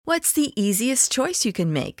What's the easiest choice you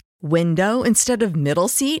can make? Window instead of middle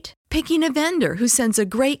seat? Picking a vendor who sends a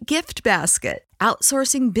great gift basket?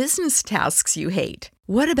 Outsourcing business tasks you hate?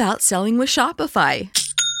 What about selling with Shopify?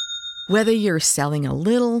 Whether you're selling a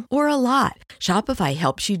little or a lot, Shopify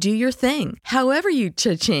helps you do your thing, however you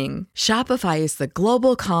cha-ching. Shopify is the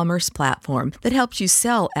global commerce platform that helps you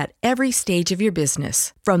sell at every stage of your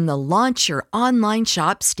business. From the launch your online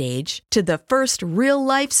shop stage to the first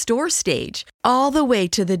real-life store stage, all the way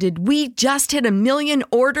to the did we just hit a million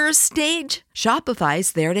orders stage.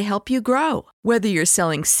 Shopify's there to help you grow. Whether you're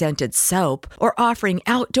selling scented soap or offering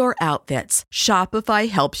outdoor outfits, Shopify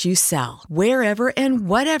helps you sell. Wherever and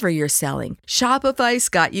whatever you're selling, Shopify's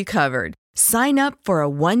got you covered. Sign up for a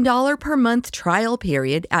 $1 per month trial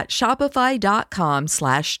period at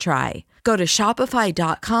shopify.com/try. Go to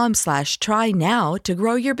shopify.com/try now to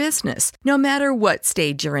grow your business, no matter what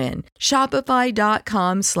stage you're in.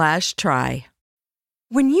 Shopify.com/try.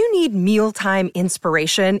 When you need mealtime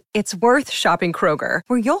inspiration, it's worth shopping Kroger,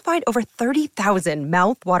 where you'll find over 30,000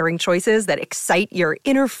 mouth-watering choices that excite your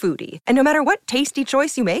inner foodie. And no matter what tasty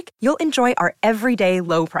choice you make, you'll enjoy our everyday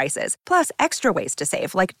low prices, plus extra ways to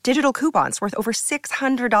save, like digital coupons worth over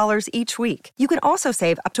 $600 each week. You can also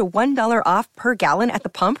save up to $1 off per gallon at the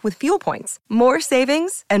pump with fuel points. More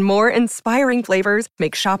savings and more inspiring flavors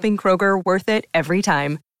make shopping Kroger worth it every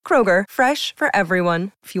time. Kroger, fresh for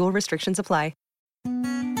everyone. Fuel restrictions apply.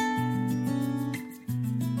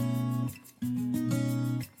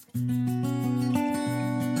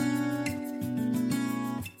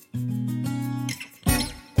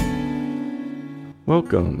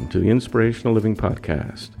 Welcome to the Inspirational Living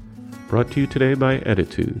Podcast, brought to you today by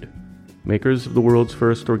Ettitude, makers of the world's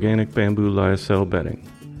first organic bamboo lyocell bedding.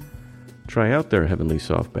 Try out their Heavenly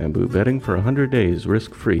Soft bamboo bedding for 100 days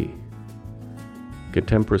risk-free. Get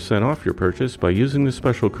 10% off your purchase by using the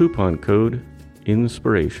special coupon code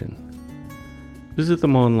INSPIRATION. Visit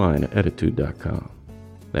them online at ettitude.com.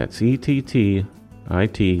 That's ETTITUDE.com.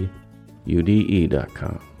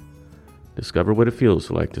 Discover what it feels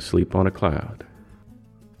like to sleep on a cloud.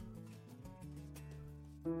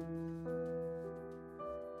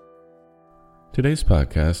 Today's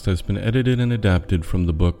podcast has been edited and adapted from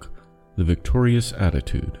the book The Victorious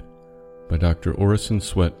Attitude by Dr. Orison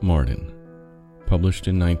Swett Marden, published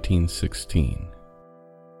in 1916.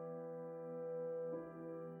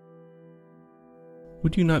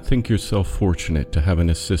 Would you not think yourself fortunate to have an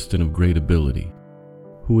assistant of great ability,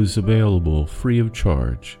 who is available free of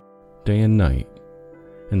charge, day and night,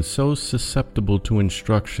 and so susceptible to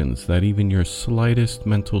instructions that even your slightest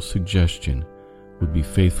mental suggestion would be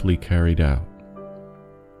faithfully carried out?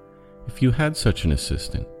 If you had such an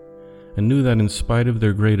assistant, and knew that in spite of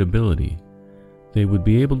their great ability, they would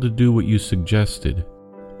be able to do what you suggested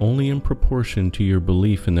only in proportion to your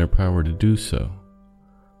belief in their power to do so,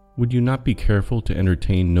 would you not be careful to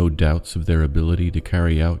entertain no doubts of their ability to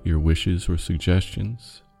carry out your wishes or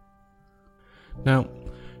suggestions? Now,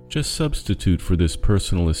 just substitute for this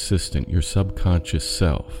personal assistant your subconscious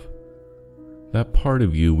self, that part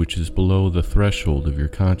of you which is below the threshold of your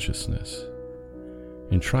consciousness,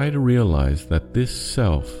 and try to realize that this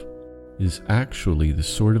self is actually the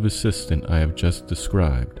sort of assistant I have just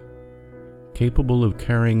described, capable of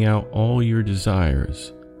carrying out all your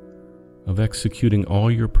desires, of executing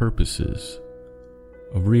all your purposes,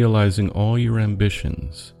 of realizing all your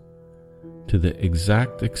ambitions, to the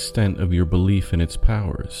exact extent of your belief in its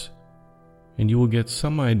powers, and you will get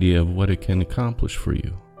some idea of what it can accomplish for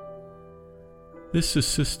you. This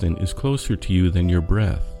assistant is closer to you than your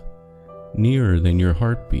breath, nearer than your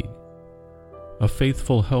heartbeat, a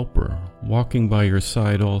faithful helper walking by your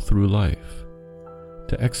side all through life,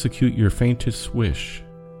 to execute your faintest wish,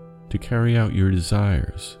 to carry out your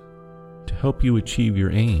desires, to help you achieve your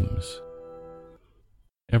aims.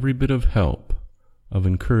 Every bit of help, of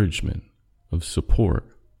encouragement, of support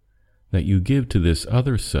that you give to this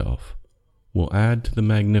other self will add to the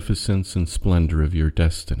magnificence and splendor of your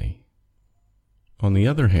destiny. On the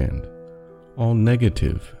other hand, all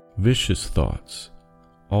negative, vicious thoughts,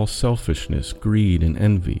 all selfishness, greed, and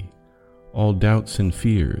envy, all doubts and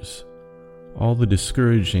fears, all the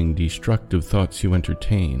discouraging, destructive thoughts you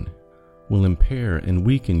entertain will impair and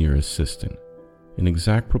weaken your assistant in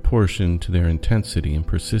exact proportion to their intensity and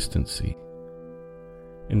persistency.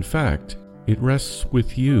 In fact, it rests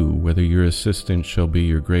with you whether your assistant shall be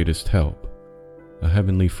your greatest help, a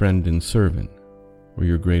heavenly friend and servant, or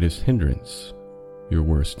your greatest hindrance, your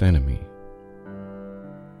worst enemy.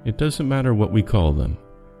 It doesn't matter what we call them,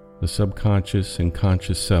 the subconscious and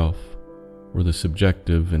conscious self, or the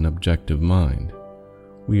subjective and objective mind.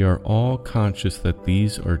 We are all conscious that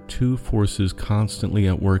these are two forces constantly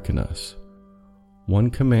at work in us, One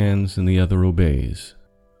commands and the other obeys.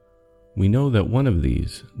 We know that one of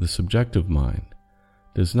these, the subjective mind,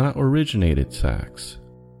 does not originate its acts,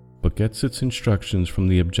 but gets its instructions from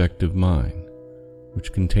the objective mind,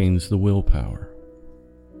 which contains the willpower.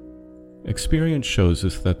 Experience shows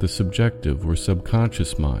us that the subjective or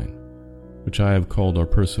subconscious mind, which I have called our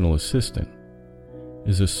personal assistant,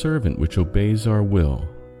 is a servant which obeys our will,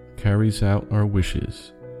 carries out our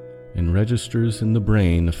wishes, and registers in the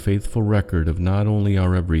brain a faithful record of not only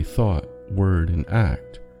our every thought, word, and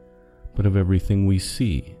act, but of everything we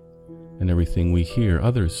see and everything we hear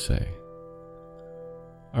others say.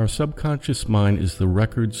 Our subconscious mind is the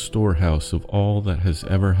record storehouse of all that has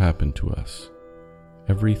ever happened to us.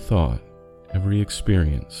 Every thought, every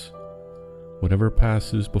experience, whatever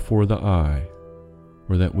passes before the eye,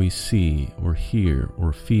 or that we see or hear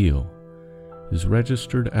or feel, is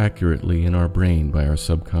registered accurately in our brain by our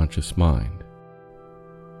subconscious mind.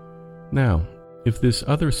 Now, if this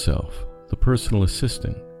other self, the personal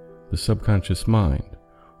assistant, the subconscious mind,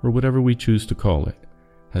 or whatever we choose to call it,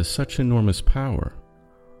 has such enormous power,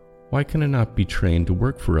 why can it not be trained to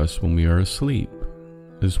work for us when we are asleep,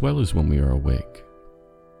 as well as when we are awake?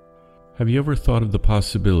 Have you ever thought of the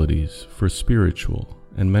possibilities for spiritual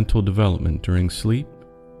and mental development during sleep?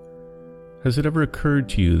 Has it ever occurred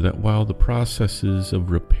to you that while the processes of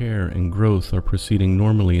repair and growth are proceeding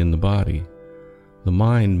normally in the body, the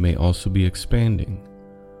mind may also be expanding,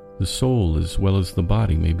 the soul as well as the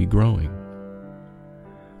body may be growing?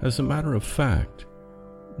 As a matter of fact,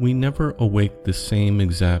 we never awake the same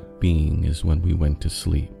exact being as when we went to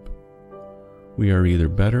sleep. We are either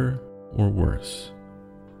better or worse.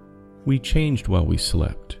 We changed while we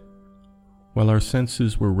slept. While our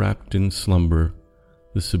senses were wrapped in slumber,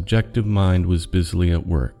 the subjective mind was busily at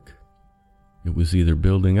work. It was either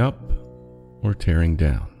building up or tearing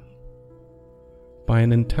down. By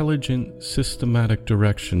an intelligent, systematic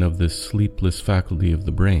direction of this sleepless faculty of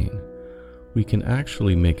the brain, we can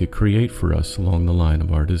actually make it create for us along the line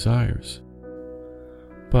of our desires.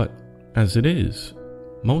 But as it is,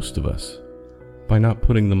 most of us, by not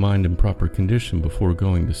putting the mind in proper condition before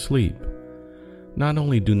going to sleep, not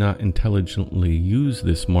only do not intelligently use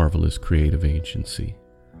this marvelous creative agency,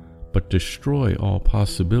 but destroy all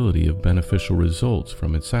possibility of beneficial results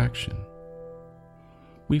from its action.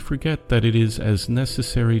 We forget that it is as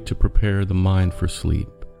necessary to prepare the mind for sleep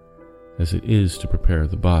as it is to prepare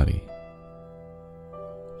the body.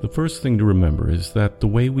 The first thing to remember is that the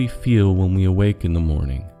way we feel when we awake in the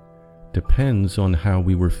morning depends on how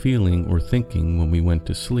we were feeling or thinking when we went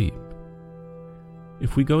to sleep.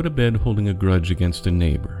 If we go to bed holding a grudge against a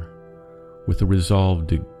neighbor, with a resolve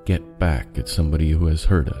to get back at somebody who has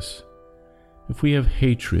hurt us, if we have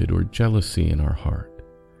hatred or jealousy in our heart,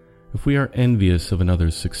 if we are envious of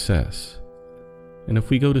another's success, and if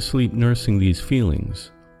we go to sleep nursing these feelings,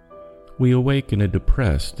 we awake in a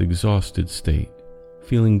depressed, exhausted state,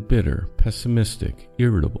 feeling bitter, pessimistic,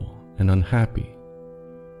 irritable, and unhappy.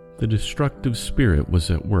 The destructive spirit was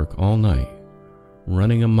at work all night,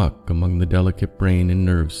 running amok among the delicate brain and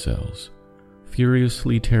nerve cells,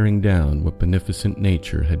 furiously tearing down what beneficent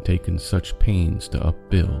nature had taken such pains to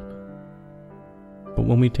upbuild. But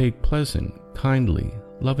when we take pleasant, kindly,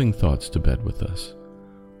 loving thoughts to bed with us,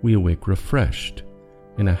 we awake refreshed,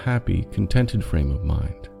 in a happy, contented frame of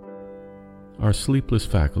mind. Our sleepless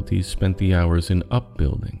faculties spent the hours in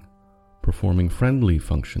upbuilding, performing friendly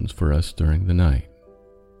functions for us during the night.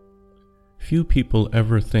 Few people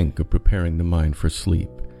ever think of preparing the mind for sleep,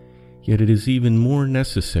 yet it is even more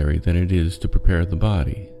necessary than it is to prepare the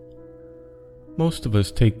body. Most of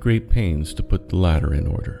us take great pains to put the latter in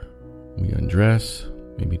order. We undress,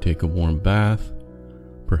 maybe take a warm bath,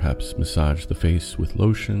 perhaps massage the face with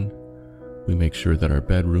lotion. We make sure that our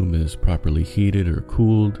bedroom is properly heated or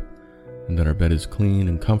cooled, and that our bed is clean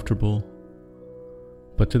and comfortable.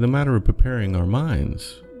 But to the matter of preparing our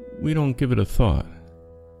minds, we don't give it a thought.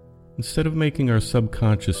 Instead of making our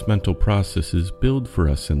subconscious mental processes build for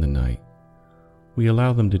us in the night, we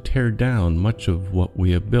allow them to tear down much of what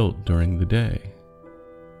we have built during the day.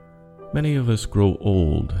 Many of us grow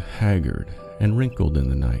old, haggard, and wrinkled in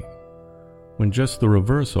the night, when just the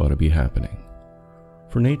reverse ought to be happening.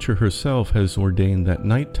 For nature herself has ordained that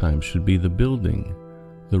nighttime should be the building,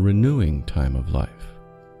 the renewing time of life.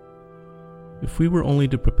 If we were only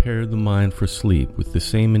to prepare the mind for sleep with the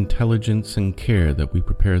same intelligence and care that we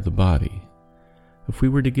prepare the body, if we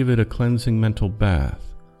were to give it a cleansing mental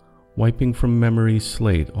bath, wiping from memory's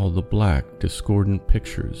slate all the black, discordant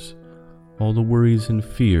pictures, all the worries and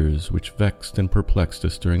fears which vexed and perplexed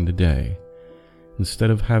us during the day,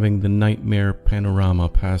 instead of having the nightmare panorama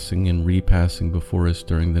passing and repassing before us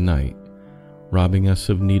during the night, robbing us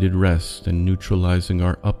of needed rest and neutralizing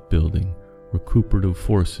our upbuilding, recuperative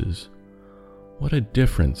forces, what a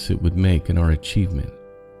difference it would make in our achievement,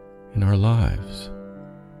 in our lives.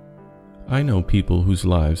 I know people whose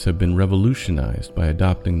lives have been revolutionized by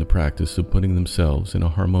adopting the practice of putting themselves in a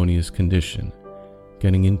harmonious condition,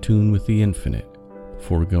 getting in tune with the infinite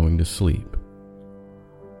before going to sleep.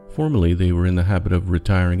 Formerly, they were in the habit of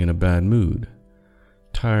retiring in a bad mood,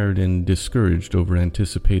 tired and discouraged over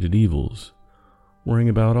anticipated evils, worrying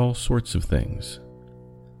about all sorts of things.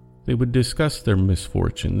 They would discuss their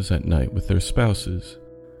misfortunes at night with their spouses,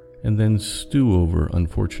 and then stew over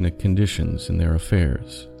unfortunate conditions in their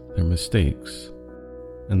affairs, their mistakes,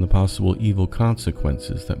 and the possible evil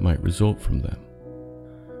consequences that might result from them.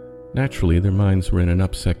 Naturally, their minds were in an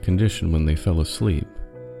upset condition when they fell asleep,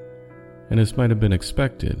 and as might have been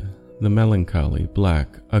expected, the melancholy, black,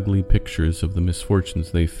 ugly pictures of the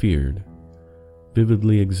misfortunes they feared,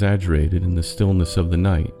 vividly exaggerated in the stillness of the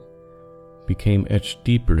night, became etched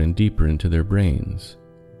deeper and deeper into their brains,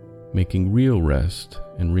 making real rest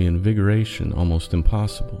and reinvigoration almost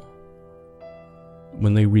impossible.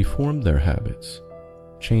 When they reformed their habits,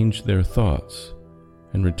 changed their thoughts,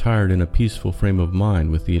 and retired in a peaceful frame of mind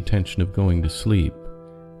with the intention of going to sleep,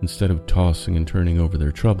 instead of tossing and turning over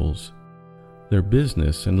their troubles, their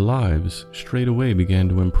business and lives straightaway began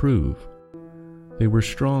to improve. They were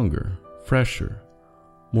stronger, fresher,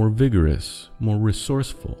 more vigorous, more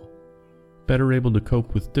resourceful, better able to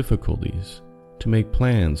cope with difficulties, to make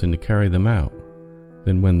plans and to carry them out,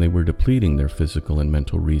 than when they were depleting their physical and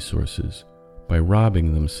mental resources by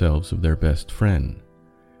robbing themselves of their best friend,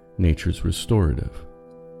 nature's restorative,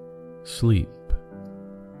 sleep.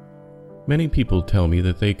 Many people tell me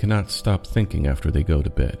that they cannot stop thinking after they go to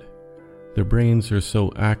bed. Their brains are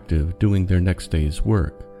so active doing their next day's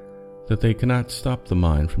work that they cannot stop the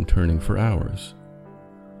mind from turning for hours.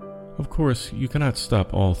 Of course, you cannot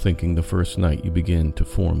stop all thinking the first night you begin to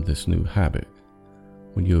form this new habit,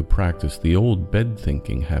 when you have practiced the old bed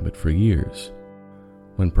thinking habit for years,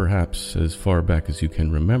 when perhaps as far back as you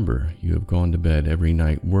can remember, you have gone to bed every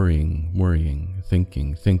night worrying,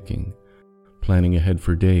 thinking, planning ahead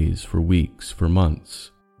for days, for weeks, for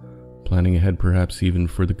months, planning ahead perhaps even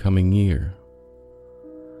for the coming year.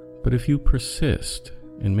 But if you persist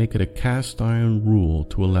and make it a cast iron rule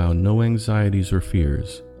to allow no anxieties or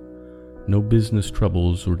fears, no business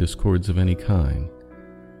troubles or discords of any kind,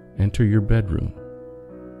 enter your bedroom,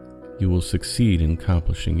 you will succeed in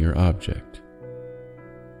accomplishing your object.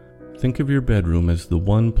 Think of your bedroom as the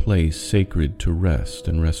one place sacred to rest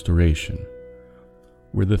and restoration,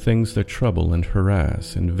 where the things that trouble and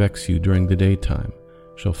harass and vex you during the daytime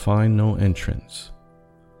shall find no entrance.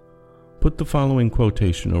 Put the following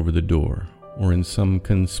quotation over the door or in some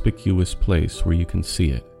conspicuous place where you can see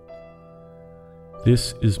it.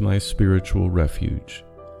 This is my spiritual refuge,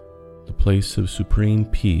 the place of supreme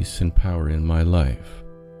peace and power in my life,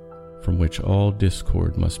 from which all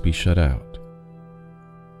discord must be shut out.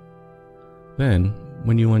 Then,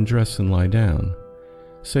 when you undress and lie down,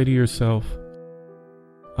 say to yourself,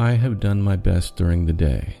 I have done my best during the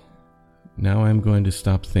day. Now I am going to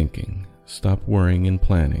stop thinking, stop worrying and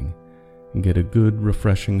planning, and get a good,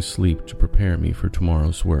 refreshing sleep to prepare me for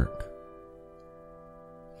tomorrow's work.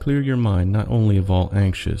 Clear your mind not only of all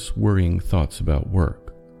anxious, worrying thoughts about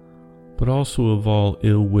work, but also of all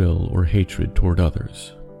ill will or hatred toward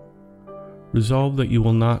others. Resolve that you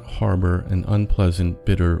will not harbor an unpleasant,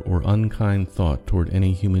 bitter, or unkind thought toward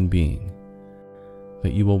any human being,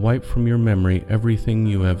 that you will wipe from your memory everything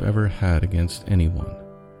you have ever had against anyone,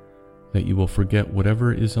 that you will forget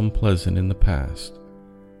whatever is unpleasant in the past,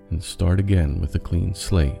 and start again with a clean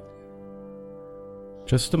slate.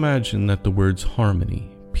 Just imagine that the words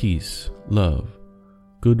harmony, peace, love,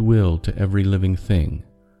 goodwill to every living thing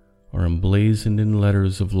are emblazoned in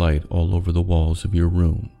letters of light all over the walls of your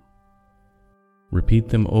room. Repeat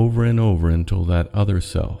them over and over until that other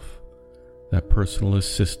self, that personal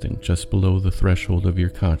assistant just below the threshold of your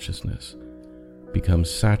consciousness,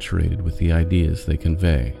 becomes saturated with the ideas they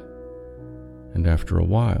convey. And after a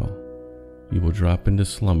while, you will drop into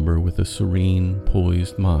slumber with a serene,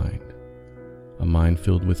 poised mind, a mind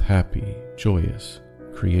filled with happy, joyous,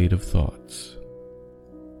 creative thoughts.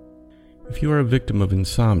 If you are a victim of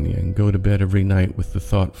insomnia and go to bed every night with the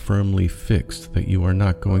thought firmly fixed that you are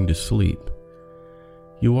not going to sleep,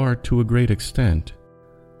 you are, to a great extent,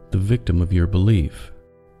 the victim of your belief.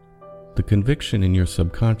 The conviction in your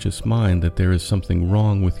subconscious mind that there is something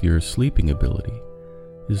wrong with your sleeping ability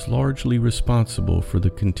is largely responsible for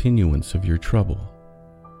the continuance of your trouble.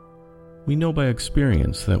 We know by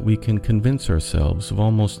experience that we can convince ourselves of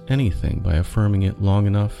almost anything by affirming it long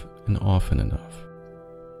enough and often enough.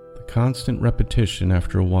 The constant repetition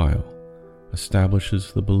after a while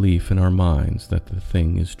establishes the belief in our minds that the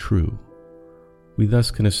thing is true. We thus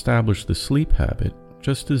can establish the sleep habit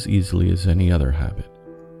just as easily as any other habit.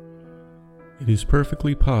 It is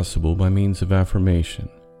perfectly possible by means of affirmation,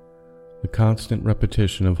 the constant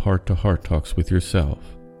repetition of heart-to-heart talks with yourself,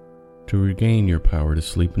 to regain your power to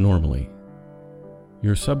sleep normally.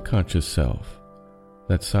 Your subconscious self,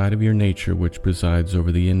 that side of your nature which presides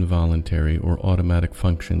over the involuntary or automatic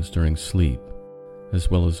functions during sleep,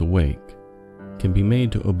 as well as awake, can be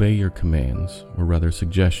made to obey your commands, or rather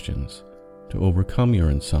suggestions, to overcome your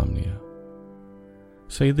insomnia.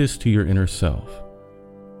 Say this to your inner self: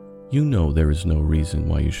 you know there is no reason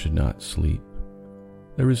why you should not sleep.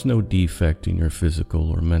 There is no defect in your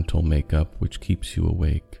physical or mental makeup which keeps you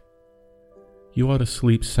awake. You ought to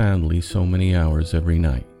sleep soundly so many hours every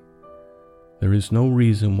night. There is no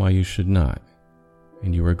reason why you should not,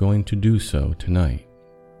 and you are going to do so tonight.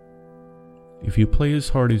 If you play as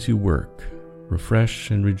hard as you work,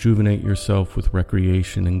 refresh and rejuvenate yourself with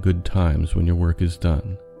recreation and good times when your work is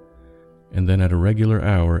done, and then at a regular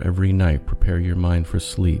hour every night prepare your mind for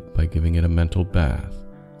sleep by giving it a mental bath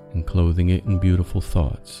and clothing it in beautiful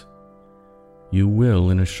thoughts, you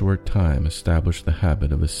will in a short time establish the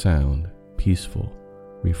habit of a sound, peaceful,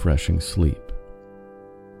 refreshing sleep.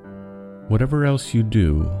 Whatever else you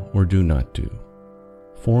do or do not do,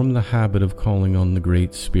 form the habit of calling on the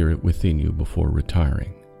Great Spirit within you before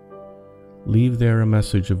retiring. Leave there a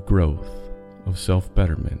message of growth, of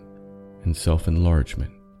self-betterment, and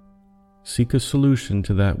self-enlargement. Seek a solution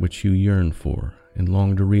to that which you yearn for and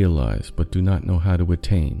long to realize but do not know how to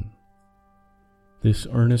attain. This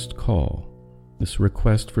earnest call, this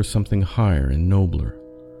request for something higher and nobler,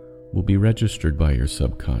 will be registered by your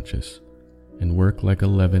subconscious and work like a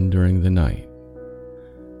leaven during the night.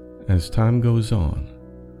 As time goes on,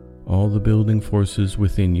 all the building forces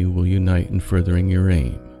within you will unite in furthering your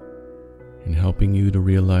aim, in helping you to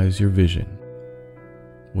realize your vision,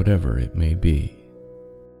 whatever it may be.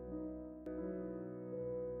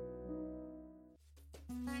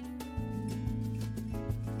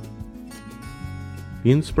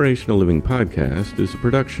 The Inspirational Living Podcast is a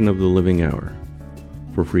production of The Living Hour.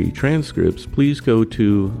 For free transcripts, please go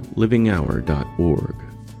to livinghour.org.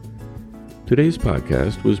 Today's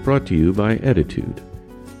podcast was brought to you by Ettitude,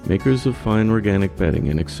 makers of fine organic bedding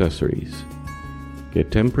and accessories. Get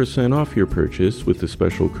 10% off your purchase with the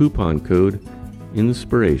special coupon code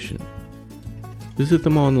INSPIRATION. Visit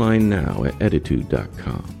them online now at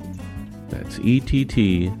ettitude.com. That's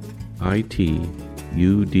ETTITUDE.com.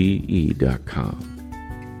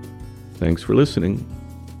 Thanks for listening.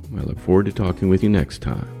 I look forward to talking with you next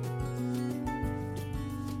time.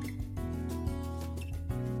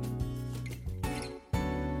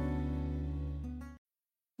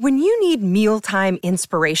 When you need mealtime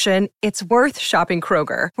inspiration, it's worth shopping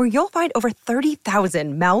Kroger, where you'll find over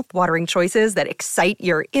 30,000 mouth-watering choices that excite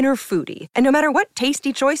your inner foodie. And no matter what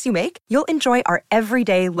tasty choice you make, you'll enjoy our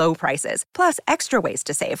everyday low prices, plus extra ways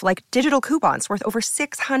to save, like digital coupons worth over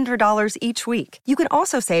 $600 each week. You can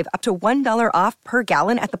also save up to $1 off per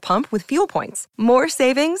gallon at the pump with fuel points. More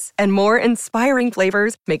savings and more inspiring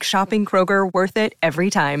flavors make shopping Kroger worth it every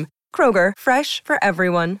time. Kroger, fresh for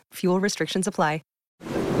everyone. Fuel restrictions apply.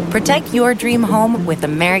 Protect your dream home with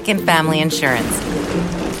American Family Insurance.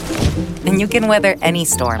 And you can weather any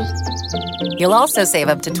storm. You'll also save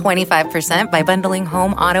up to 25% by bundling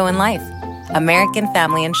home, auto, and life. American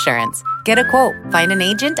Family Insurance. Get a quote. Find an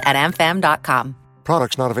agent at amfam.com.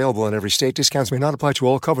 Products not available in every state. Discounts may not apply to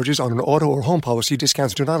all coverages on an auto or home policy.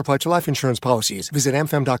 Discounts do not apply to life insurance policies. Visit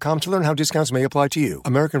amfam.com to learn how discounts may apply to you.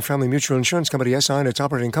 American Family Mutual Insurance Company, SI, and its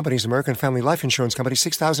operating companies, American Family Life Insurance Company,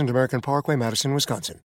 6000 American Parkway, Madison, Wisconsin.